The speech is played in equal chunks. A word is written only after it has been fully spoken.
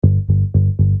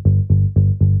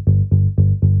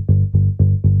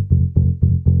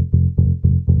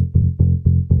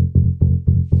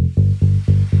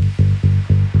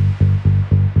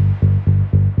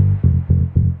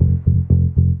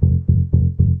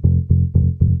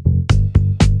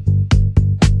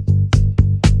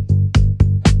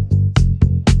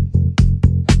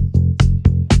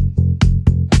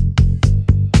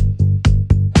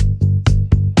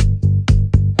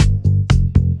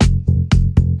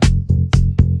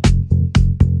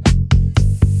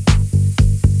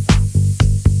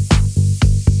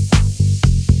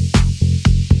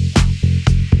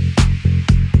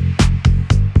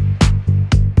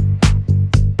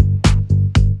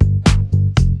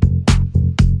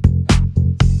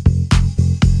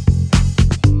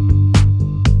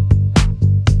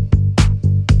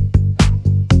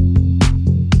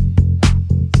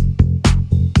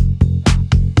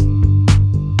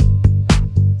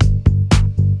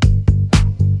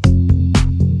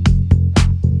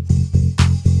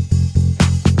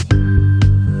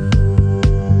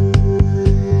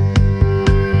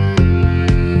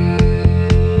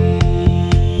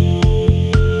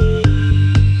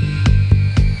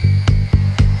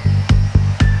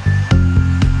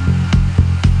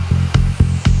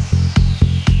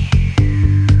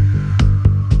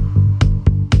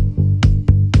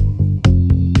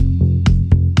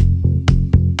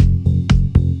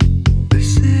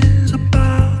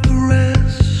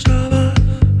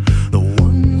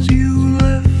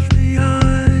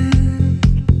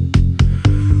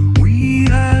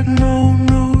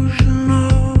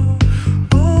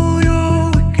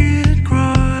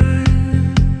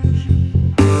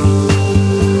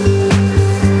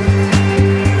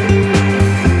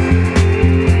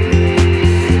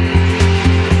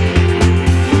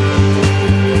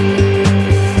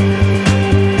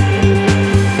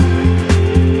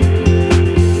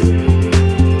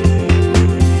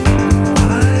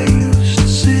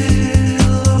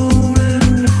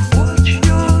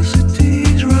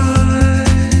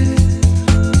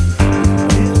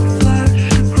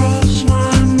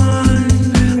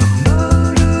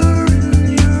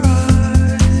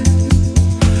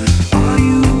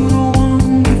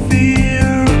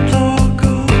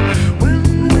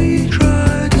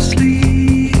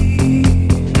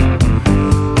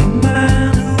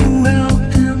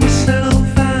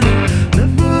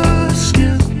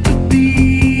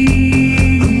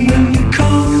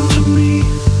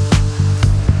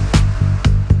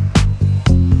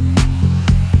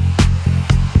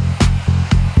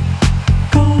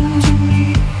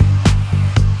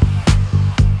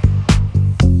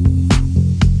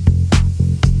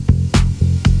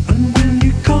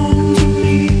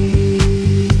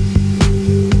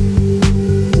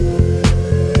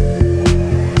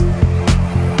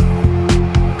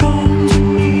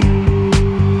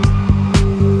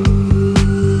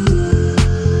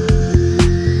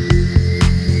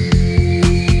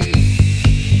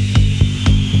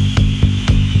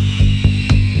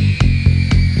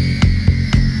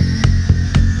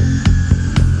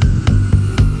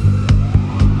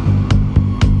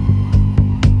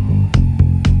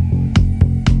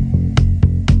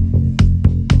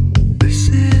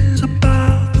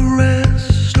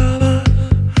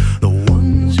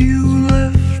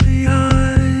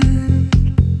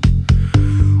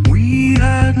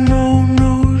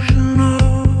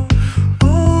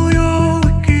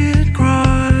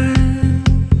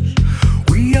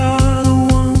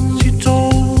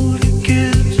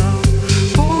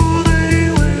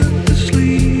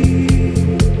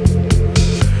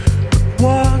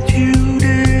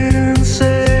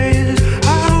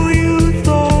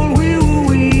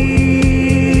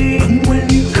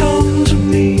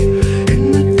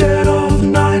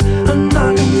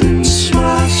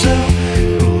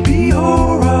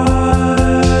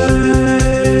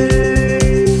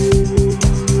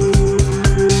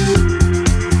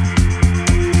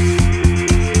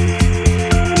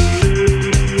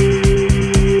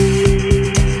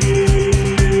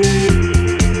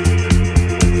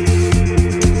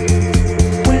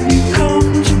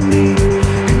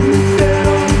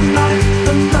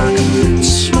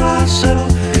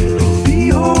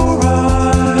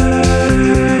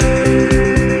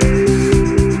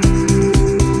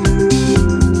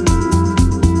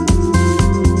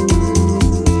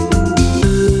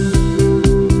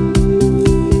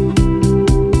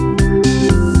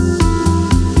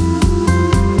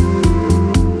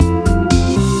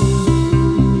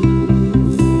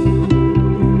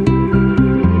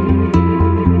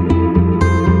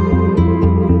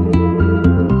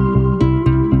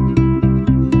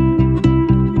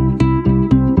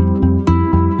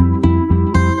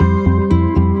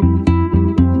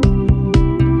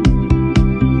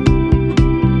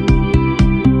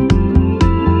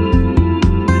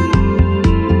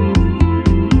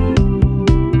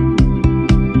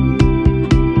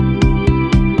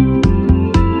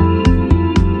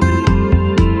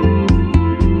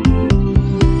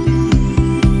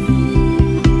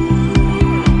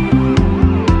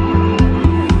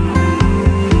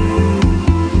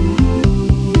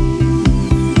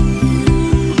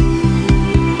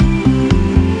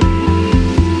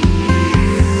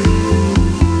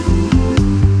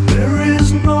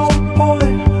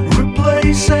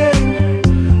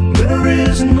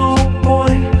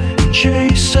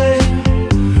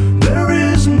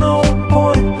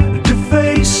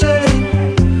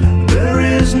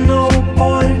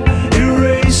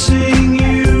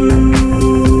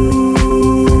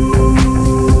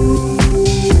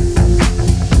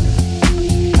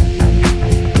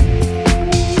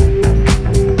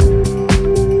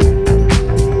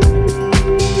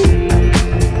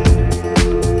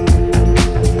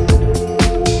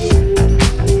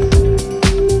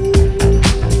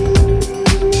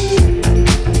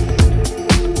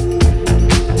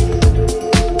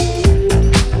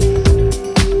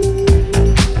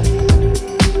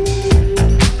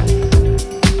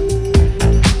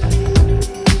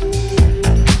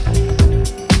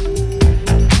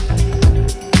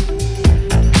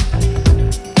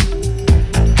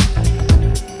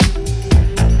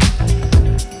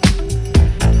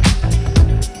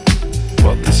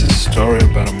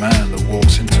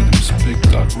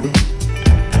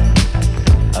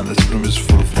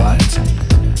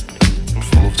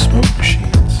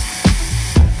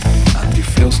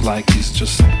like he's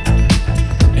just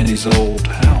in his old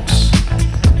house.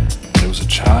 He was a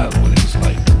child when he was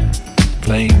like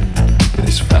playing with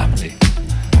his family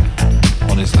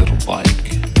on his little bike,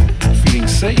 feeling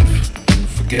safe and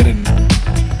forgetting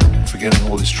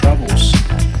all his troubles,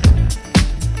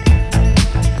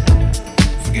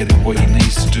 forgetting what he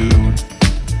needs to do,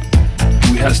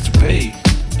 who he has to pay,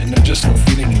 and just not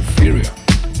feeling inferior.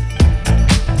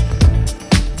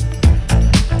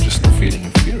 Just not feeling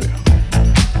inferior.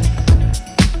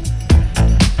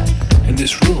 In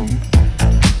this room,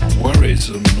 worries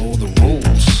and all the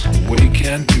rules, what you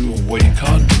can do and what you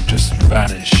can't do, just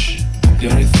vanish. The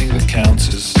only thing that counts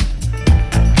is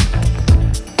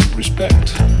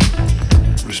respect.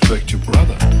 Respect your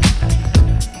brother.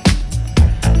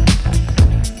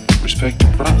 Respect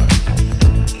your brother.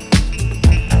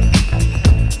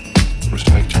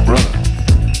 Respect your brother.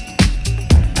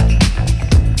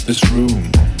 This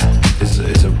room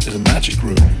is a magic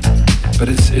room, but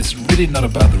it's really not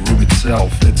about the room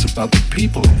itself. It's about the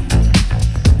people in the room.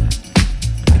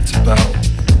 It's about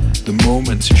the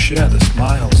moments you share, the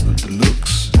smiles, the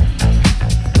looks,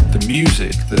 the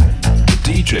music, the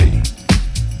DJ.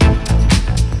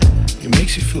 It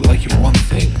makes you feel like you're one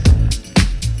thing.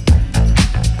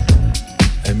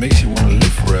 It makes you want to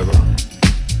live forever.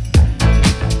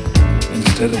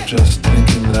 Instead of just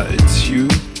thinking that it's you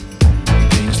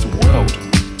against the world.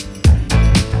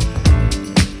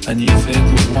 And you think,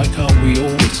 well, why can't we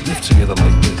always live together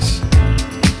like this?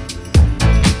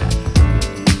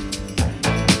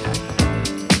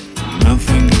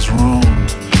 Nothing is wrong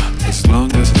as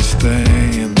long as I stay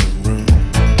in the room.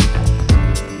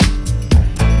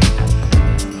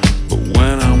 But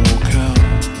when I walk out,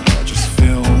 I just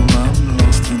feel I'm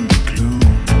lost in the gloom.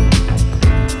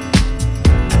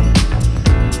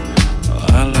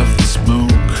 I love the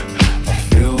smoke, I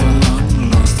feel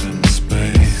I'm lost in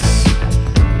space.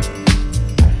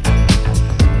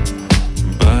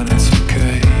 But it's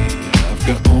okay, I've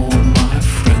got all my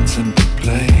friends in the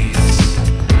place.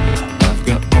 I've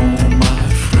got all my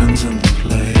friends in the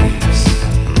place.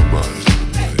 Everybody's in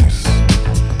the place.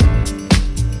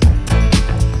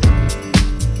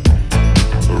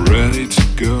 Ready to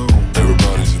go.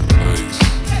 Everybody's in the place.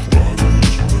 Everybody's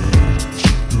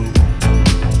in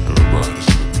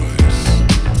the place.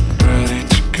 Ready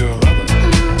to go. Everybody's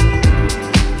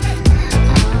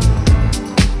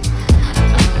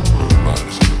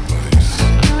in the place.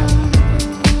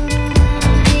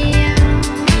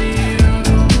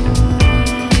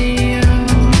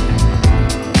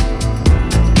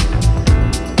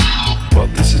 Well,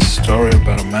 this is a story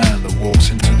about a man that walks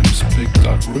into this big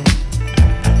dark room.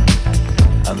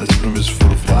 And this room is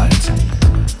full of lights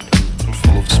and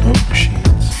full of smoke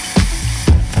machines.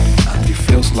 And he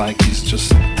feels like he's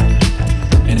just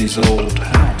in his old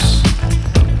house.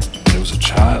 He was a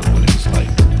child when he was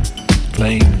like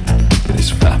playing with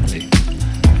his family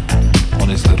on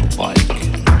his little bike,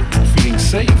 feeling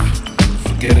safe and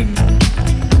forgetting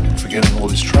all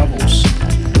his troubles,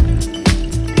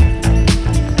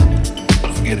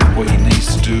 forgetting what he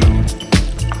needs to do,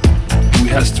 who he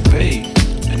has to pay,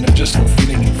 and just not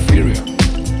feeling inferior.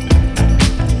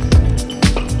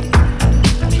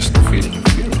 Just not feeling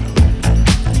inferior.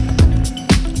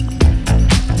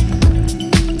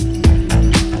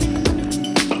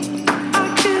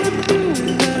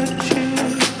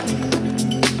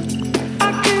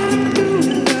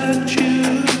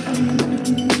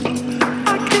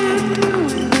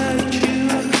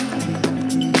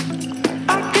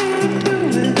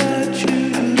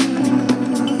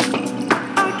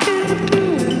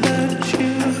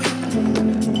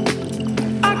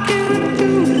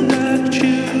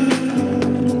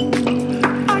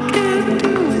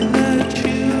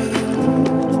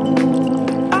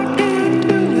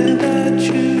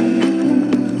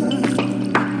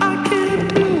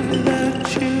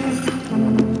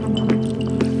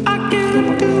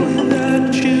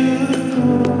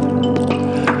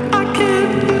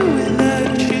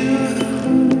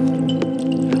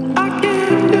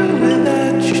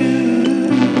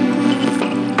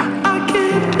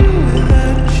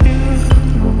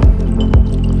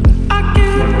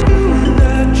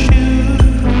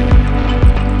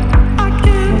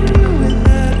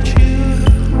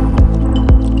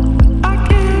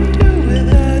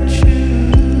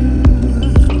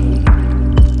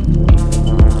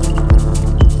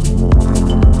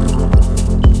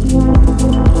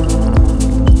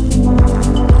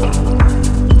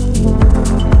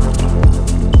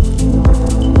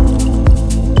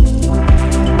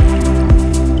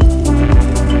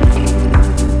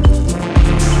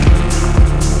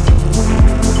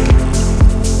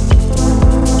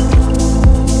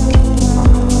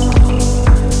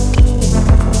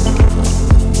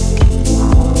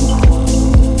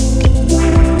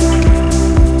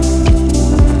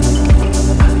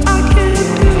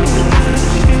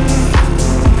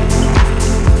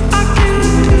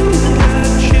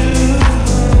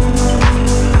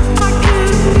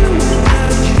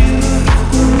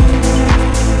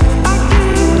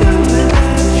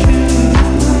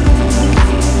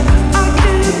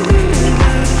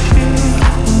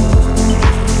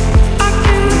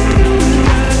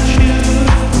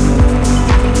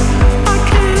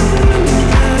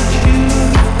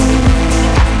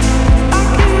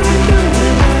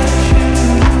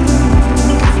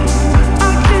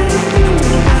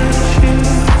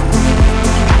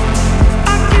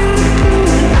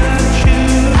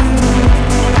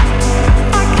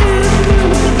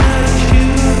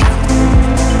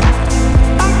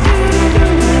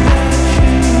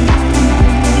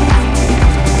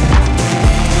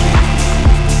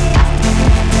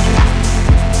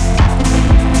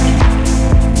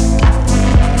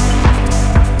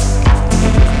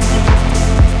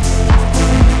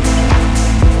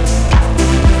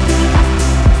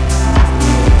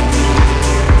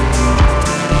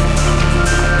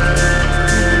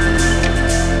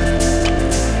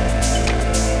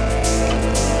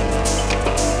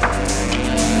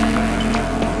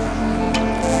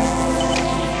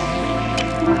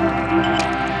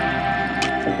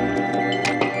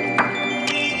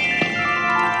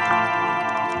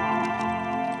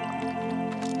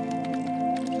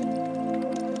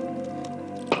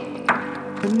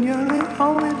 And you're the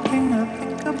only thing I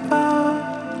think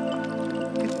about.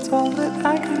 It's all that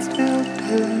I can still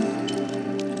do.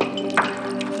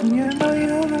 And you know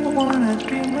you're the one I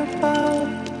dream about.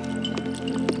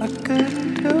 I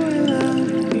couldn't do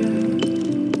without you.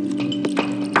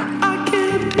 I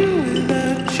can't do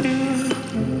without you.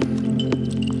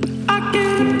 I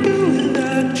can't do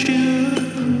without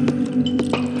you.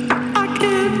 I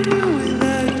can't do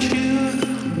without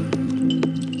you.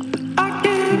 I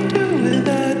can't do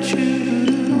without you.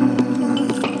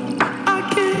 I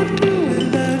can't do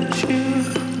without you.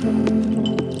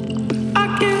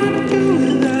 I can't do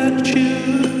without you.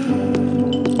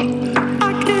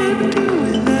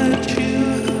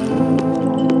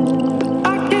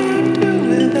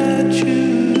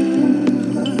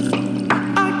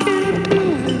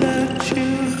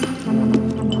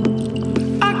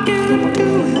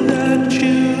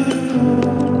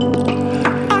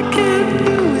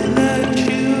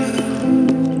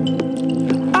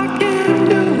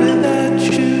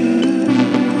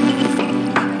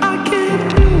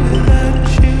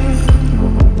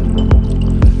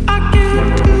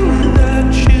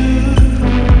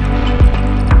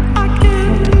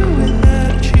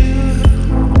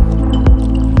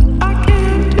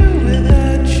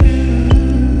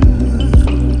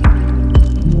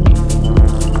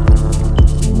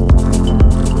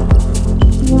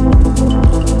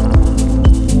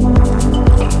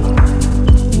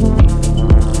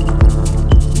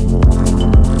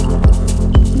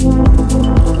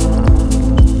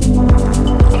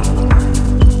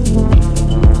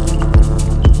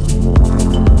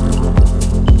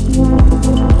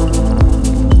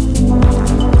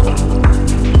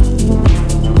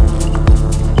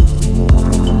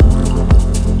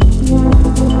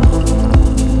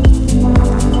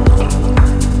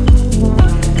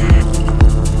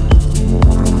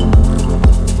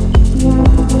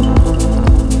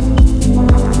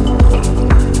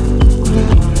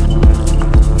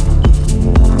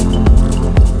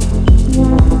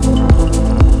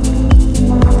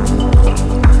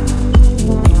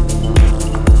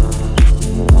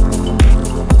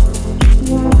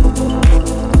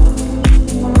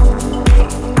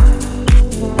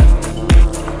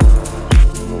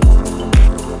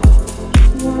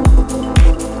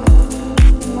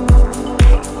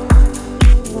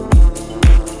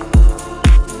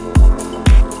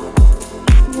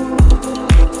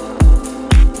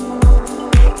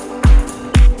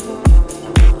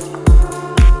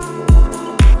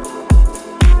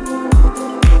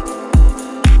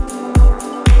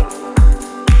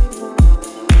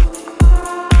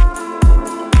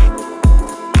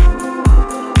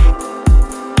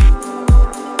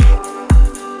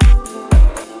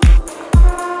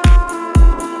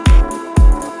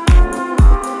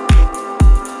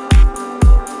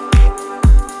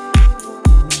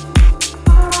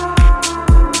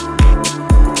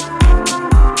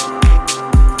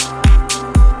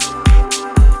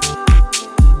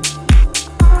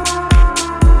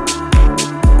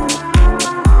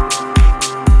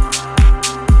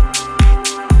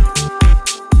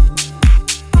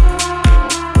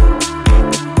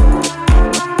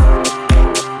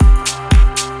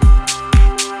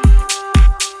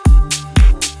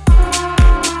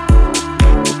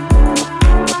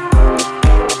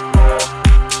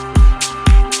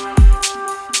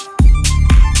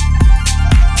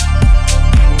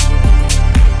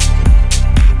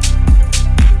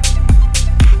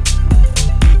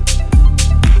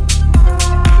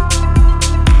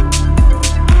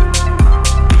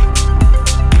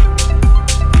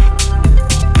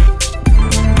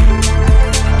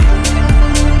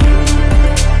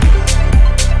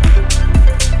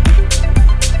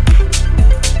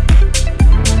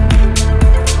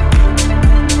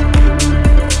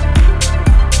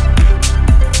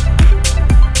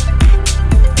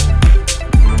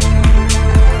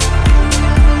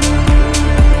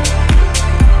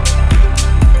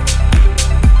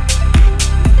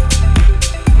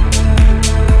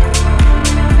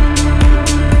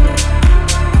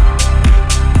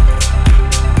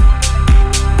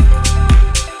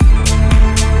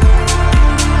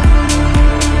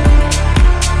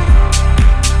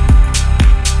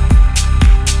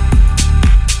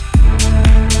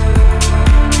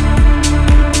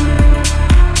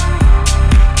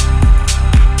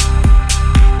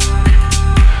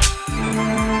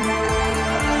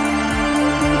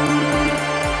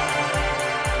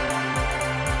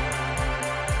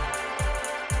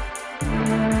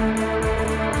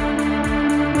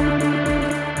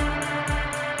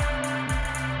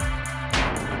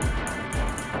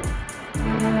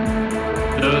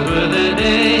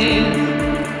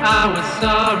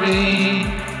 sorry.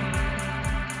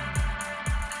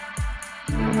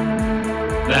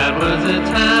 That was a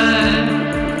time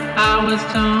I was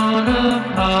torn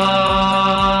apart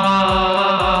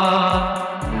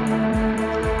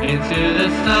into the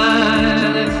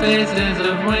silent spaces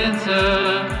of winter,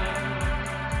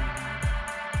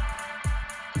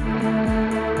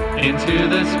 into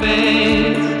the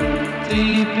space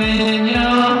deep in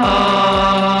your heart.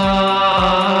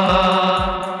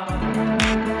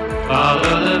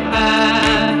 Follow the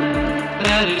path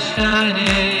that is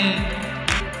shining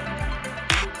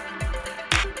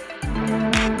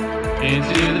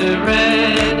into the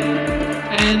red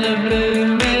and the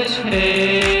bluish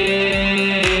haze,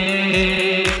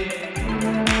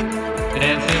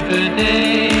 dancing for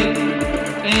days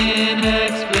in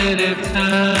expletive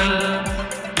terms.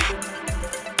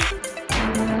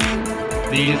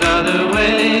 These are the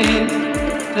ways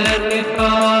that we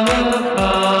fall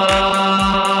apart.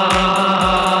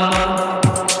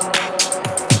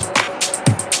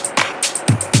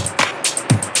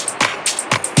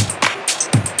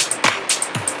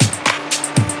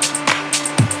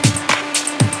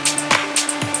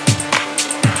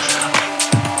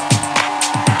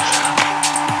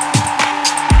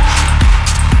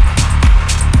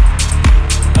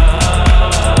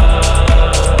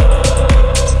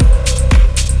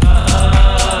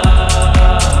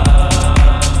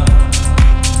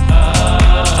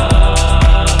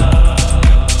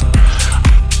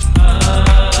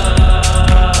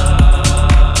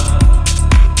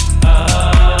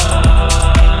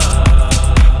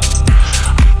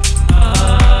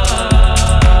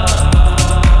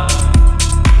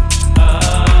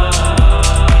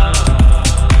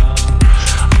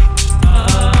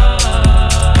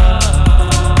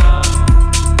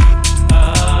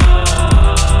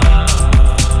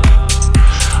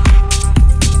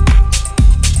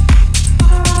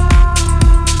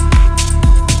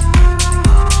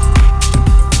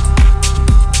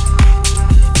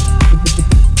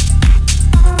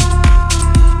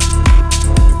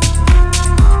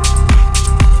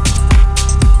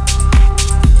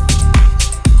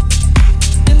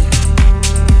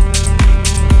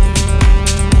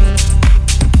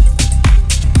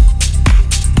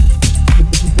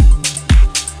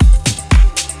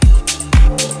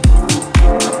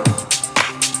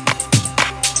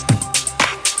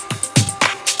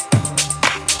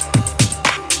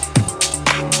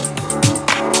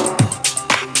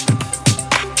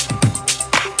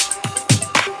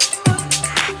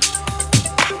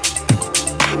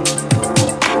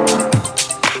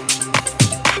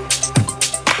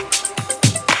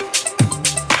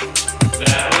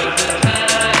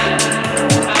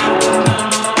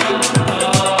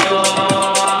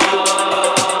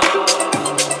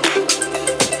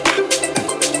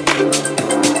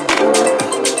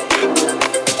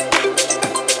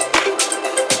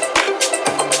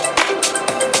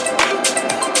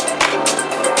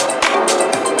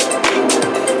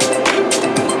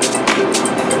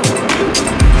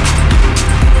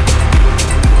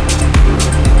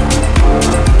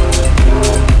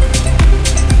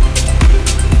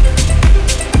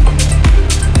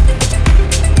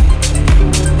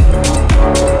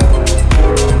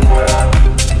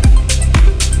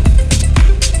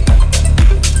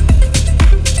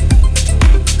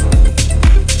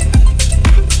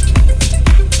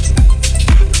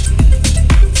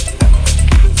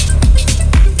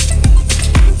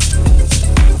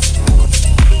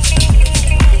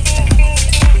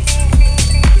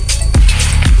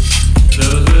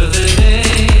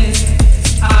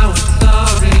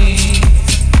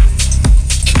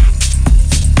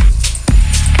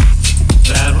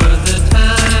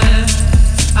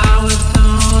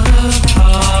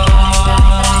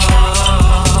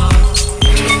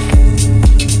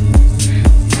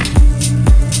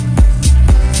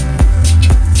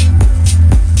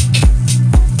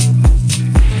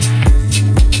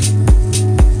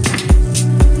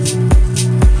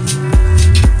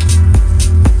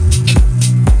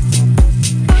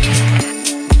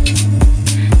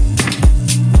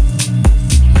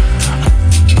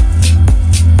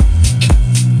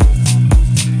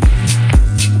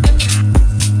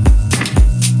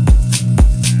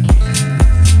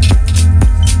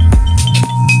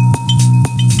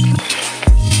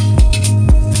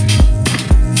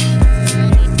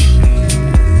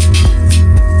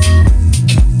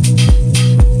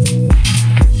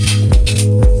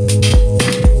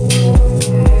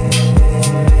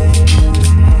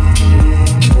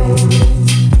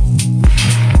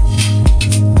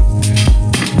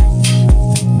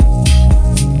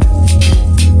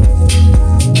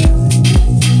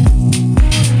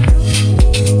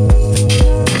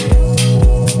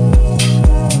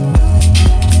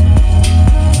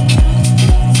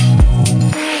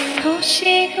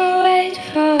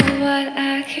 that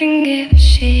I can give.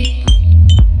 She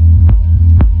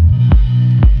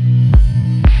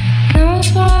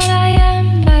knows what I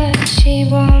am, but she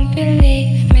won't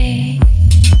believe me.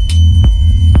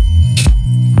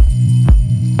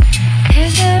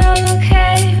 Is it all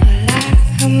okay? Will I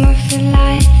come off the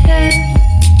light then?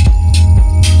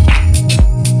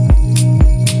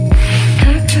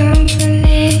 I can't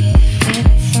believe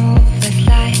it's always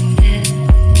like this.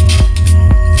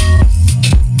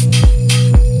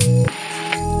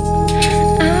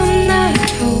 I'm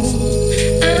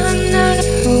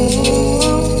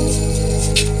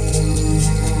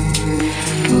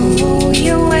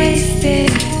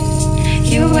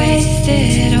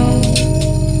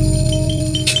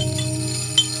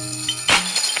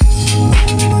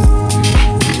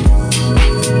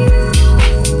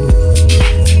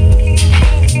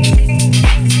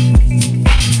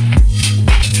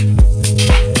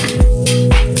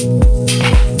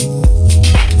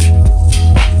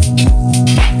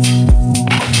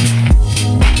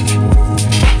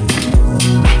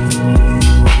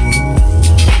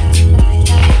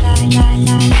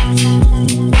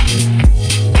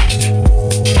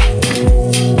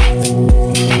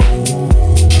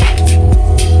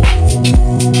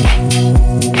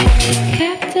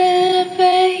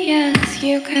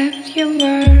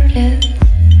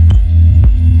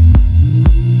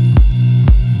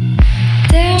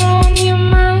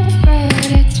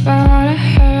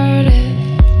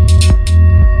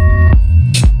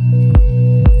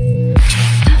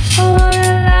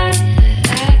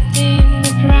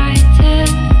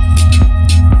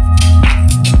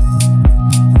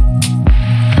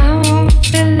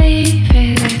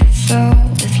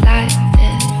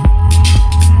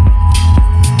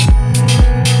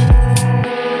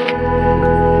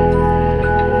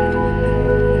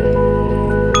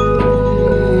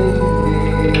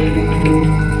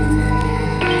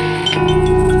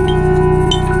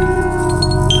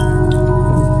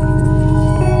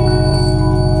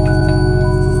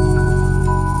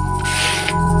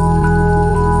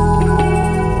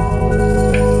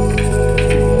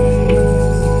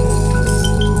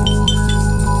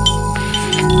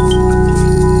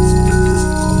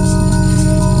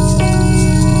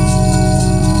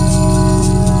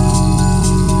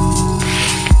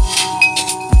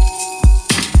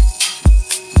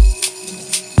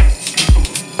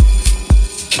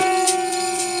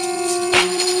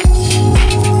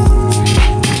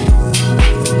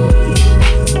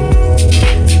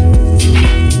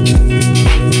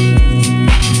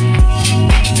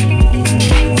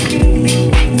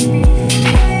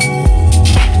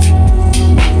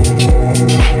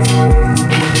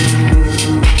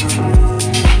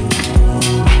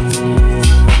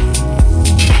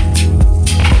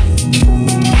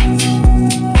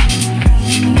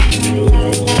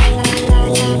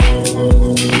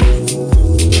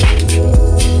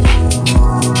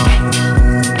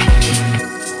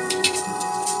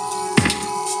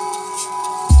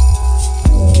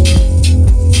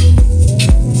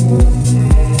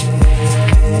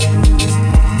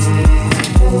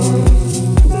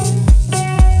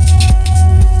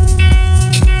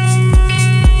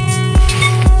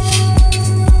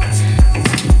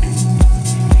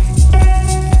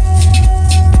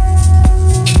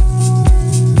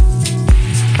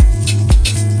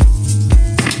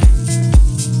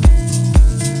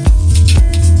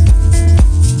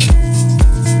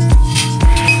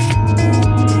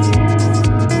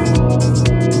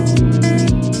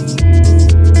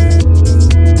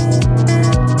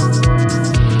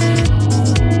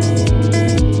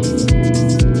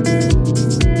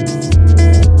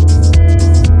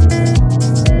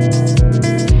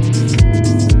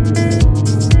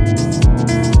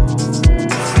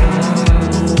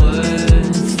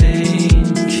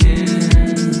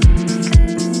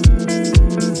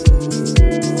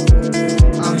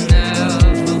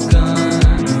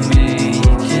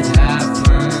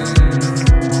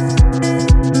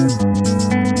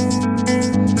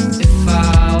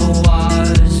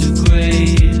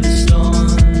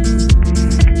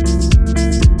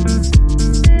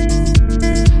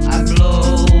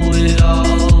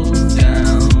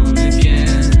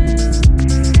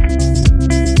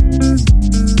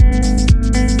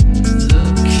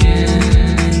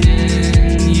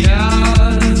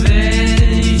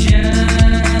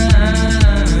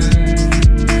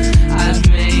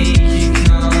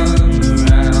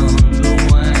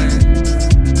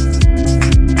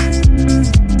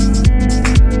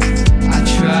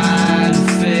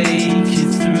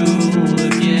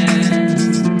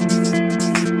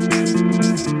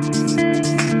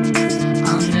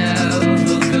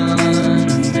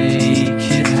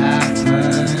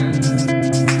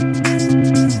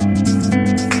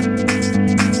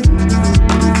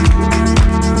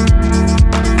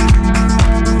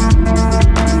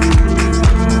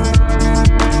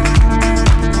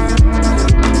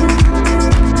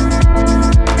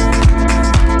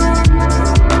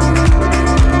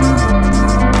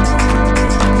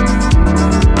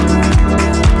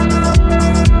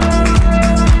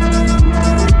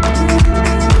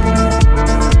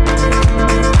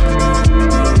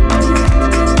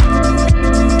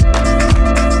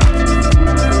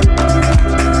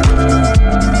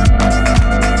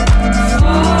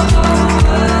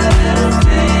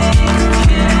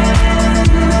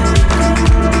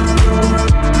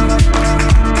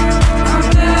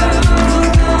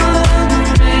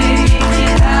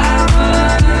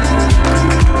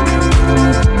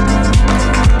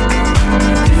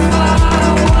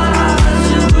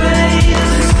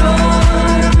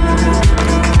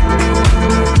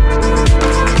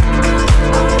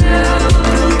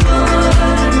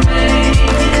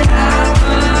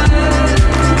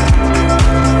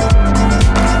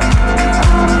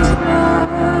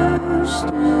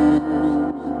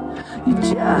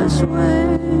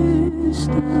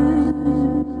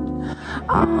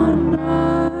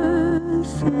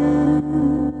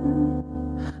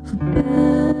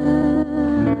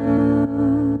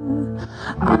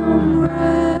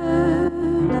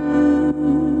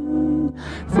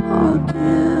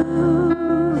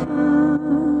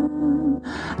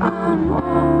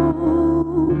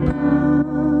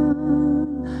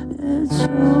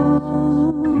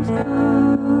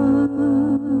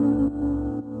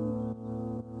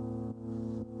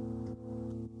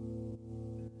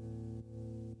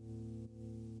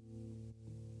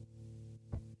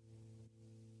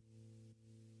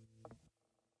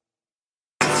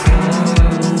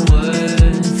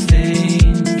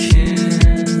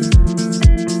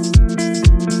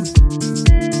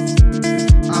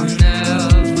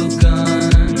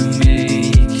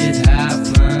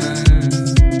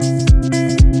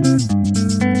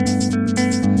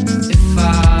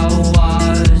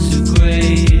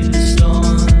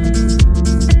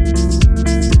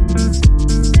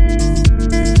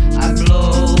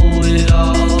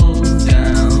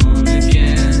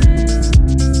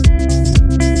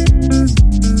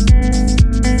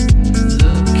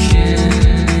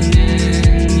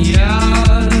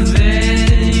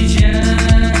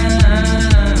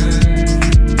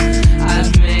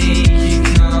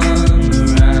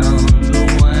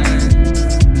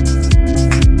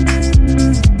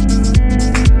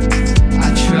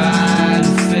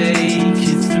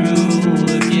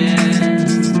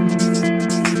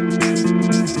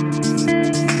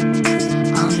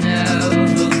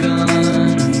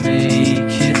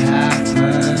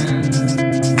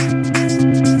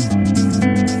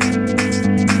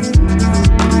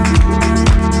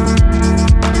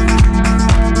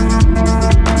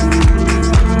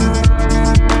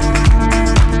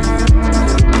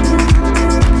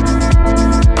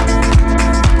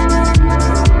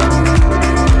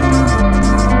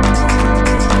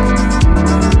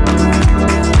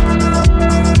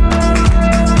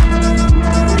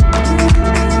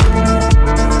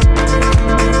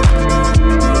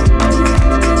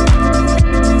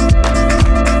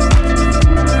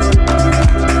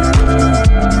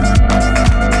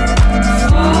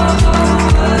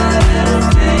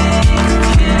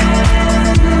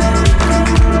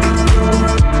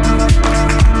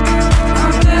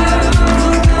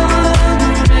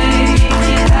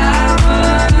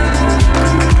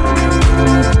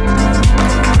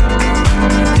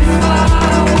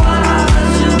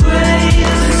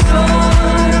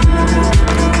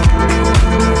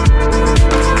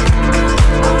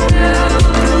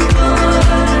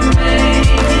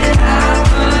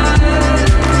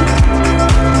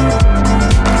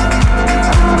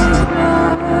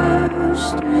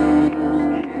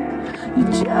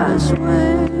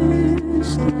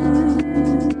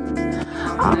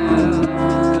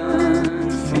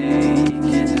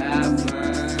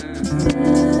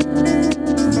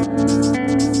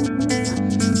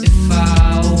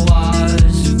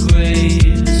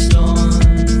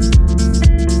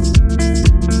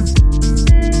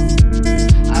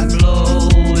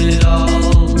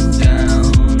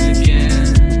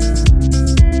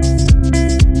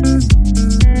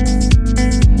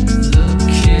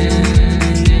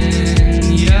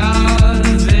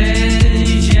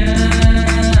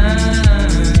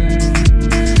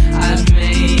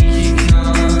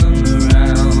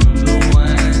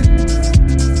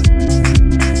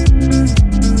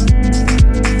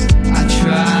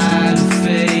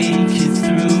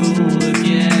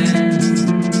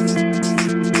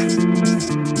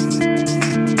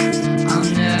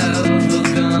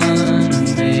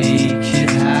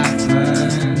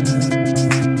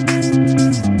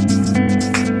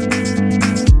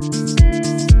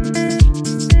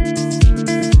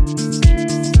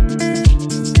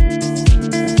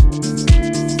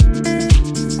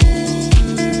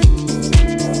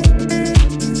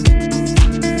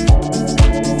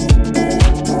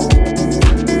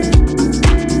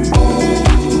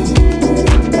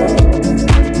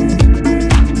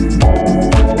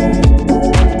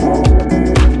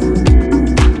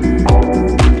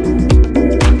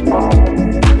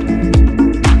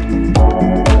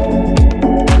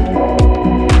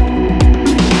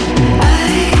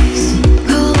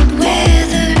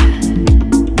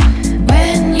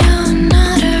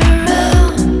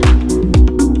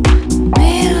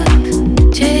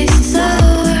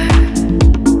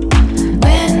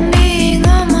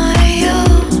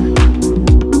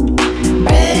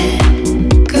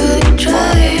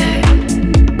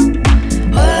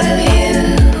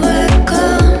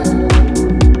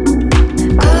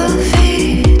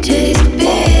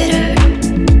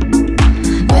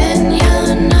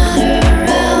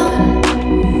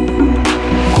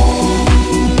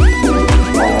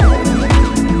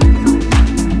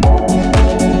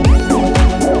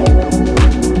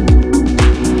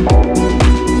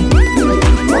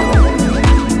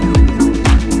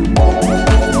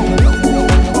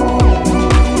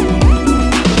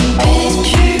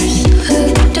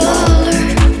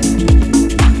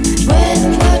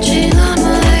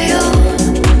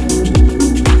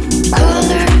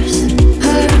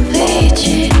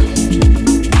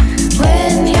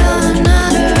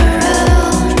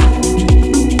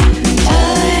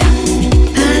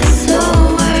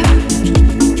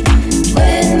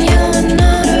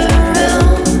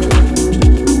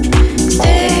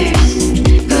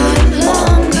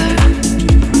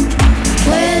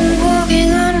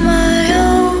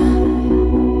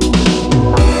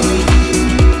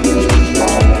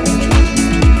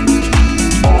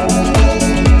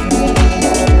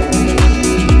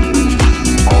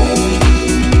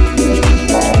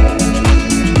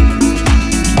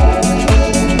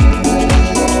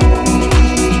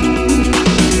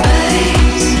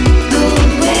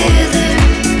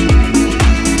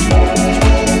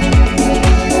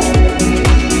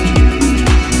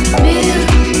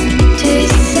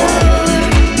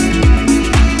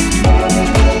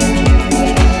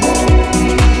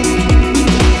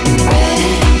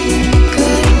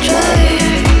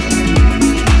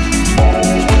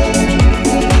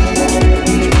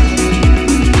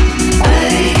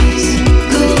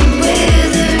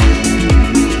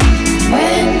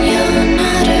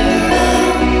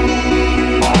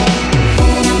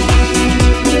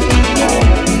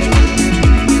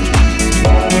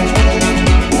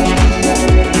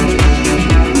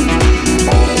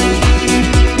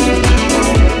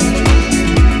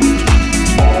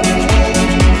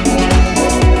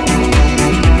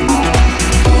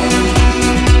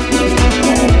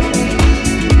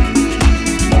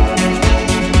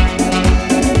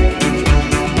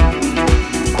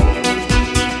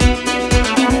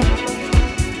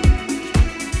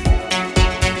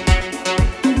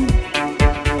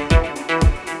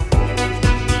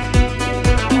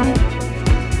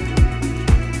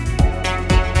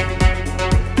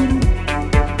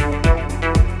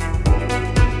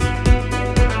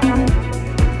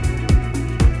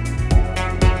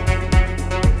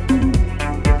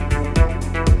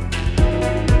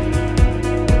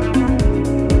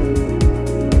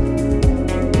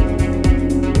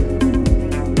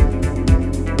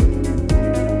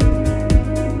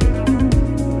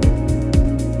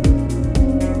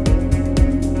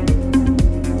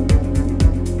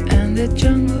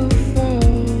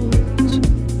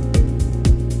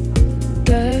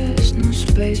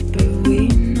space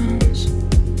between us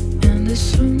and the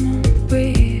summer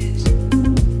breeze,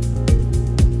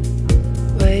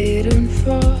 waiting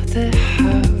for the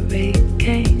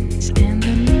hurricanes in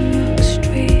the New York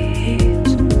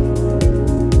streets.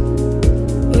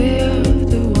 We are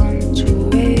the ones who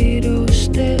wait oh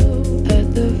still at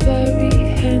the very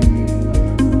end.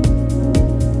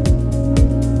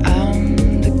 I'm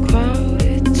the crowd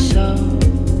itself.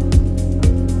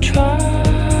 Traffic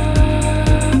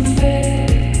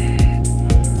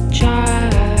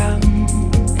jam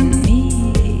in me,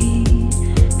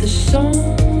 the song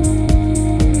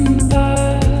under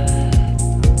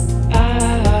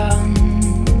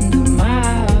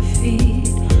my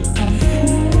feet. I'm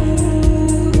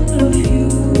full of you.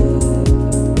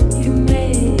 You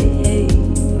make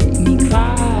me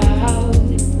crowd.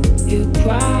 Your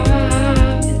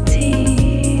gravity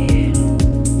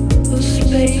will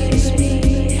space me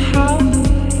out.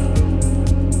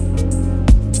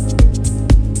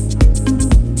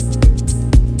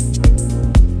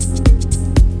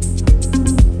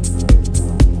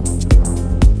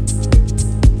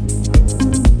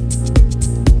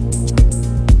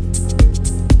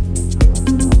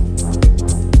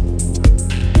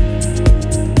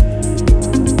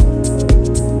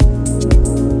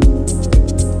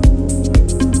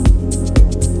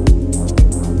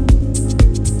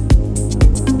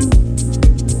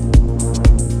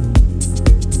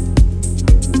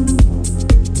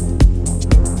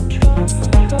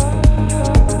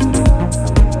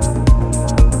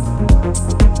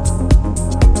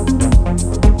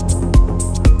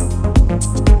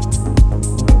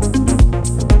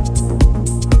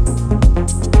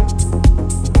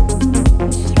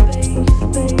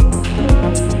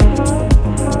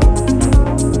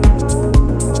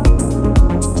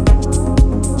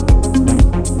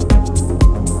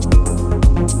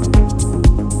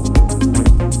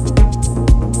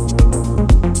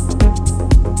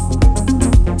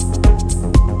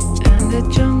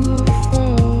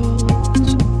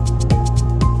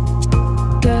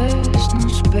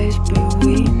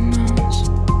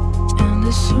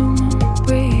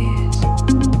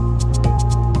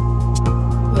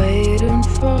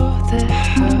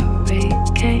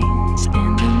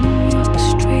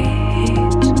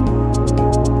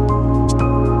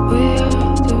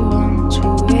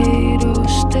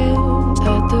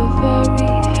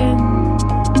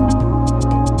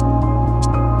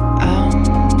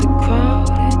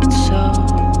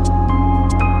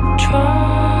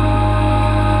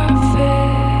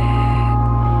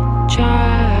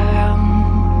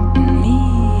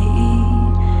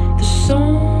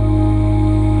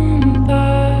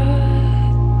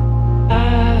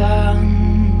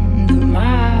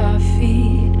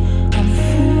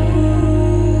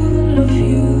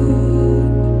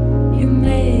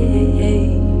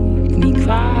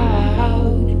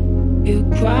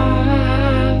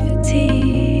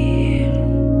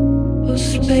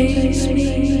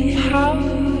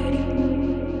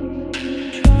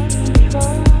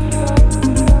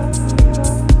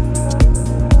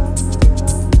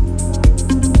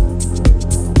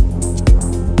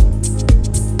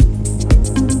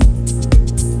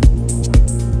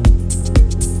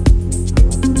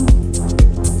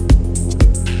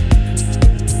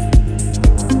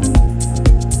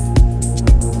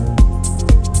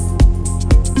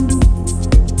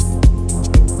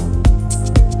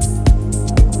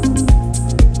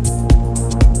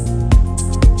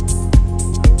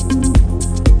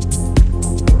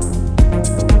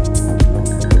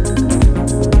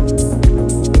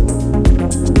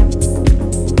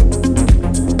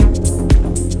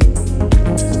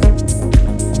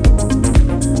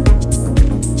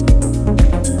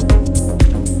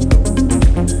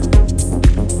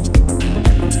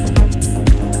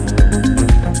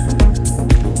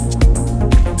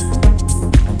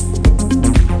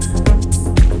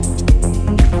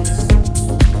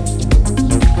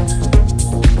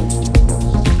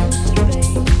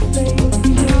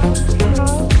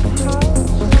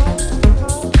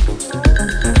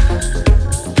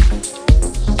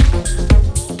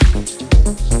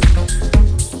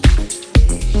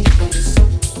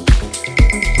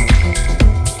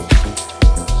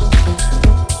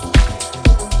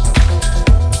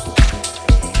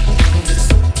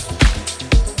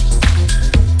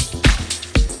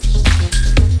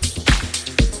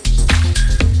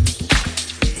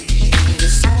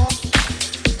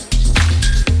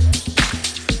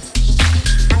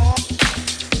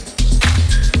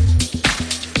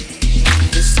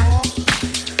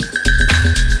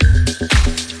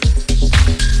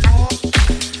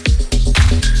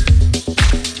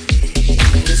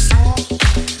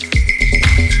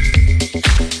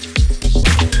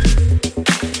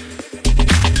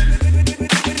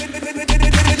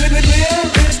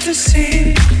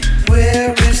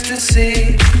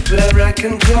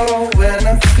 can go when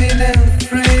I'm feeling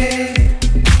free.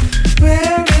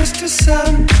 Where is the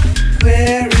sun?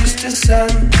 Where is the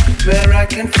sun? Where I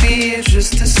can feel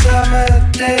just a summer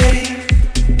day.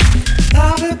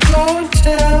 I will go and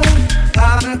tell,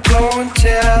 I will go and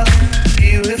tell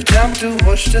you have time to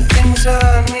watch the things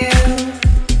on you.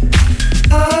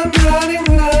 I'm riding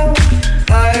well,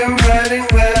 I am riding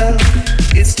well.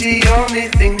 It's the only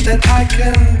thing that I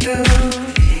can do.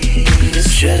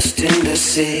 It's just in the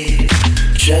sea,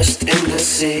 just in the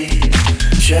sea,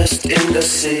 just in the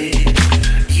sea.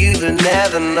 You will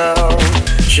never know.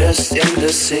 Just in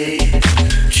the sea,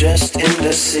 just in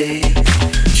the sea,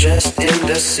 just in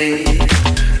the sea.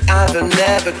 I will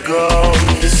never go.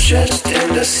 It's just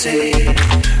in the sea,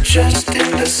 just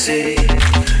in the sea,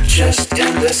 just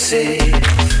in the sea.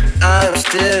 I'm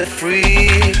still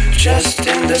free. Just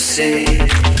in the sea,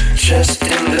 just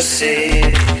in the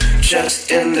sea, just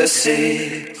in the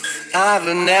sea. I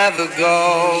will never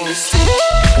go.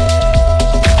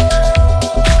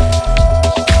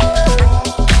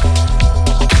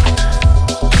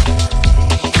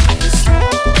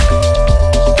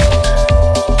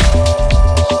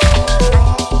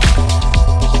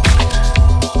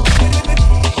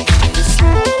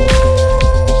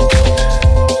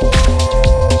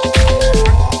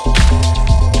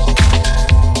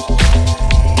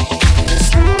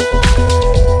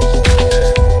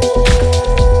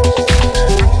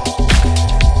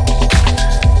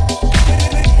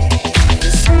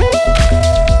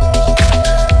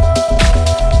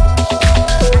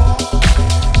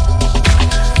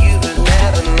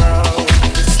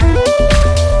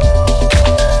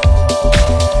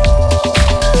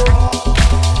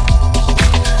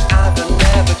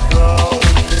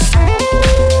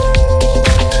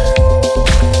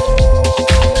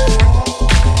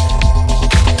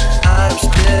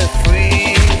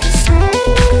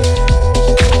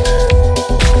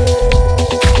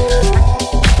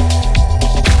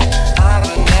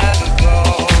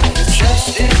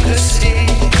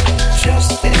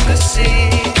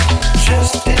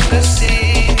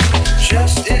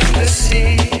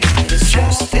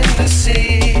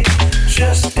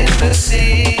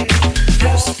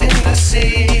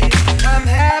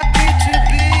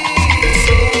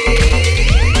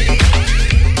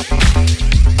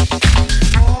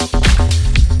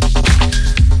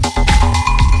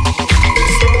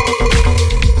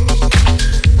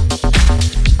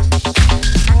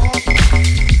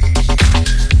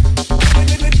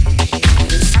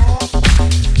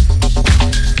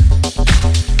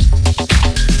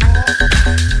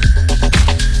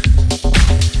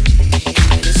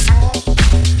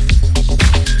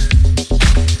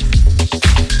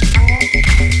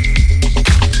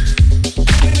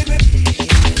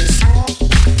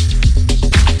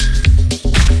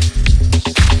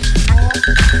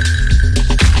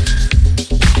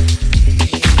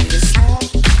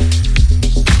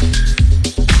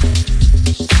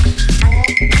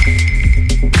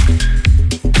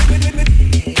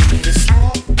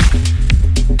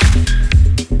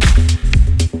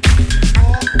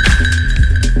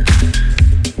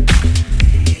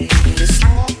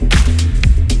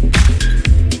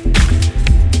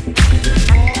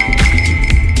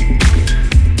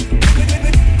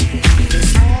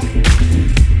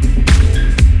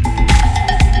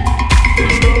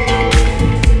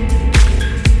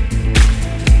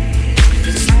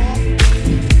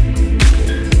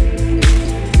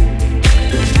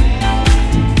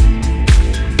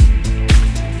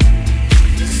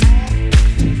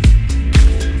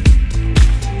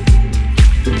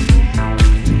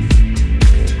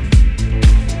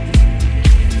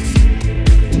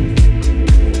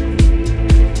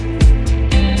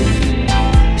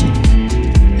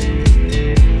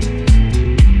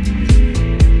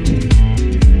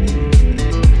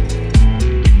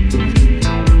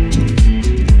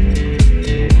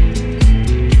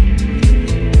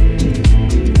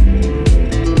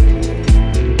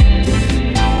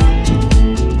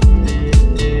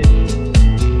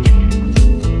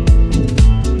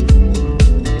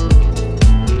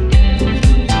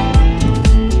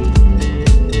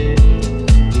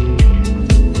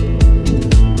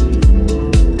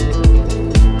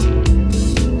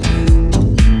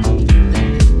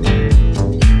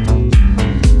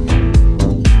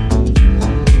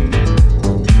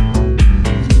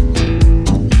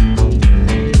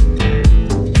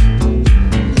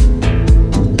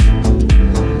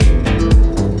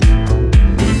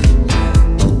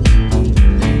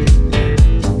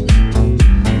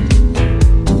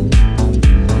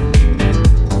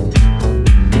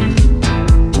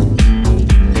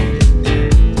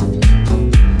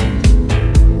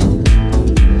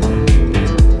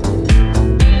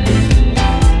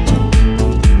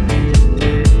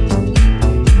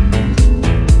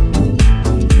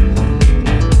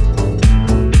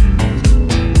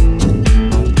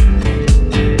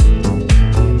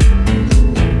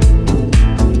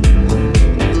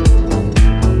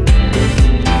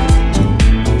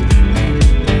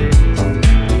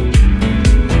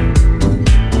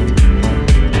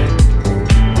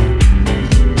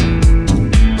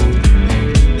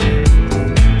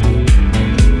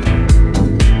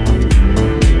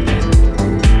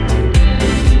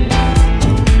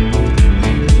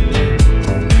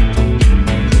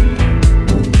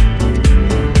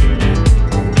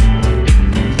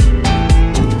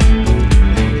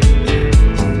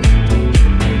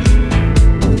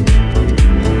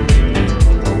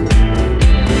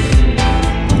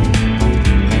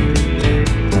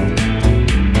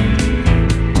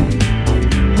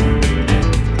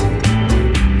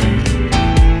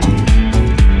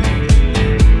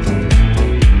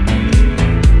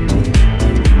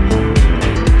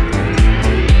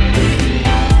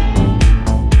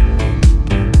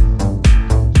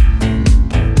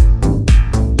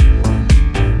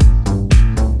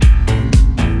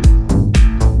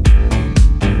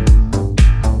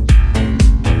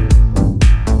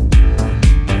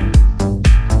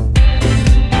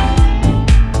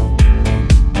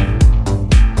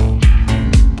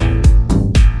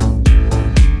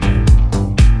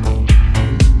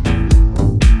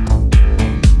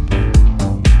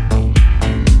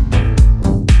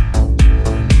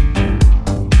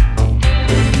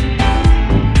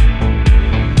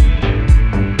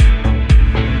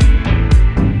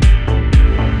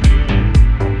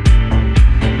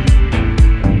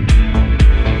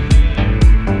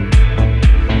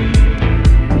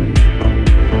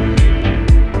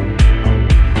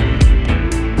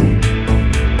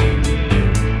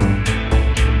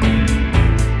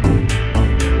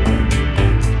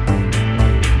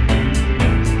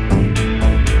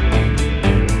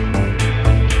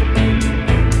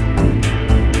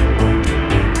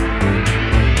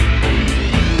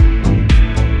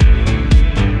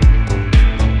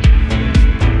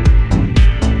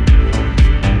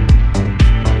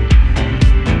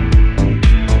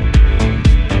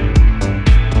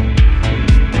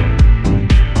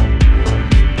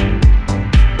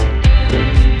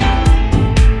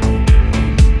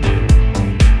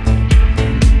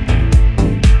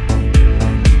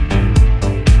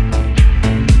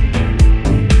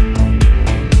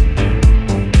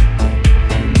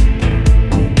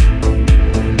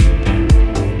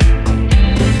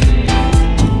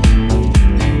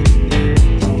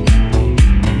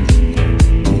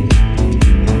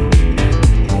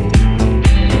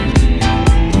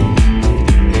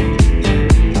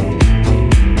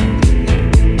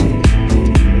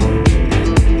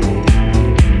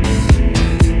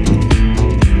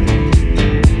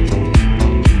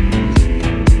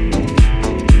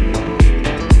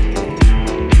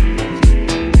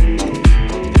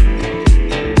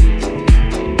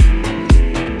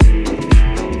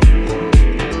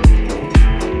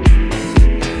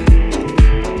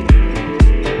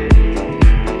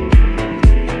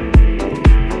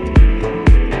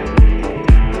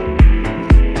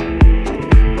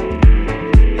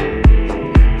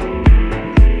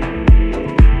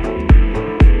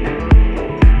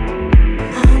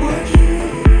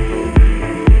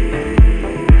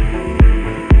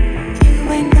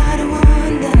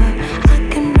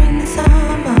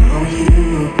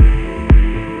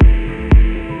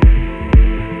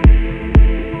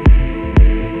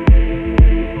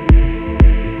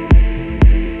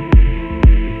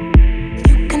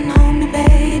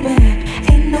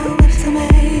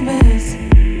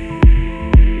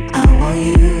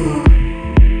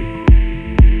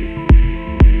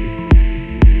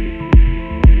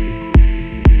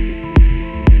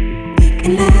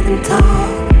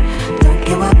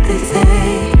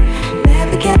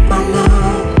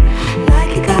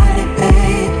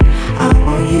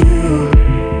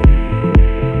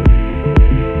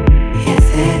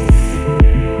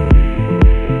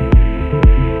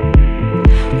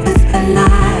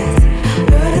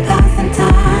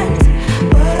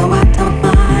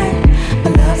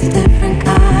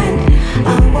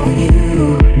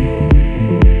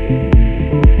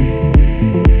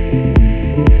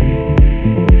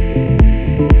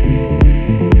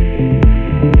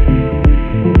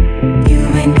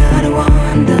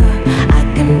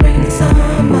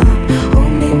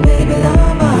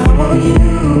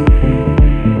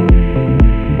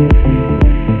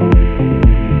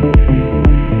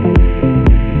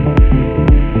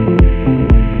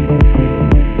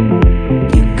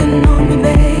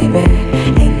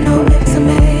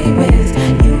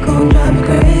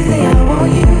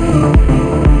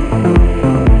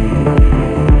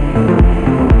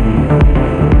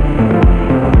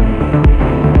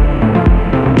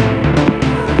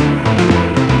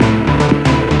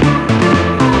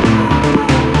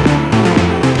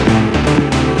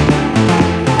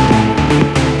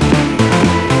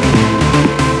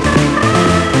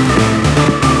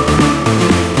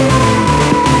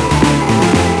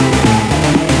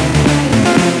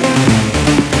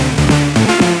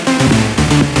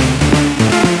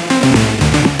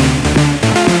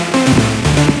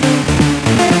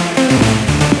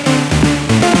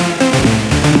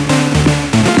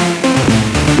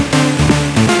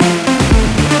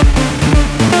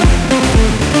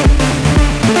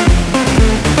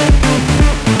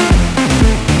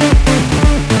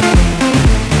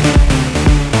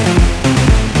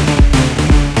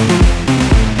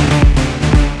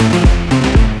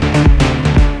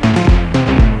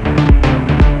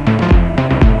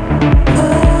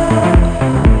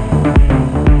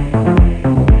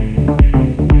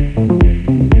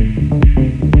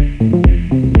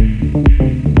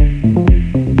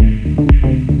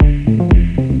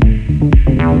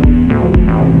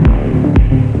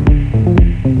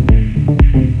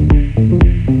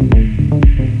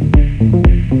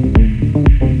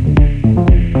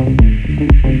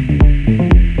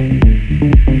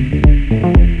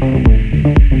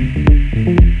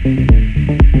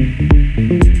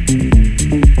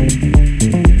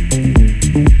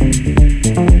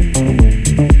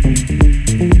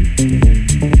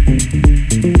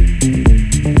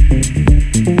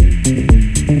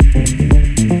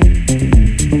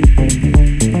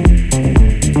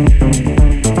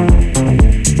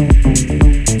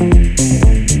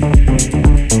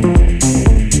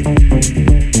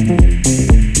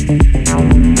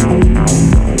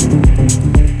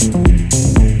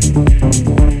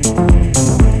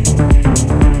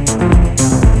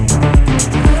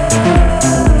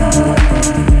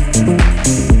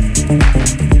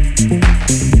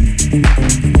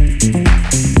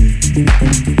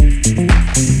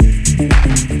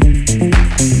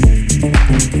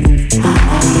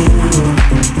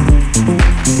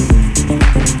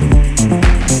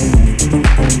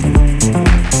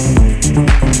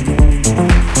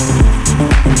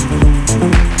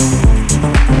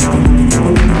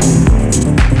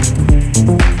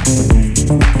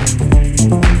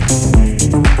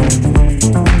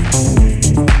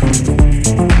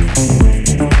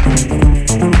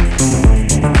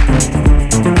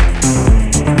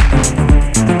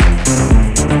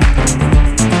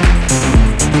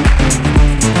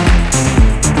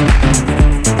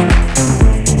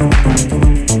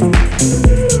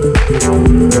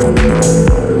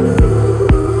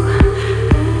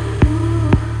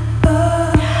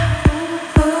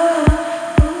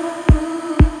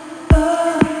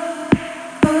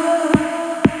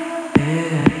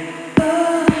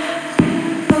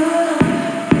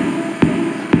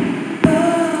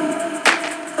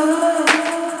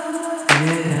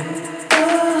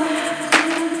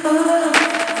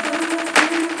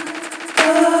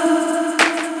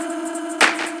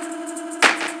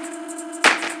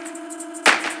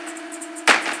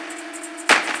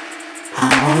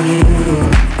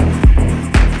 you.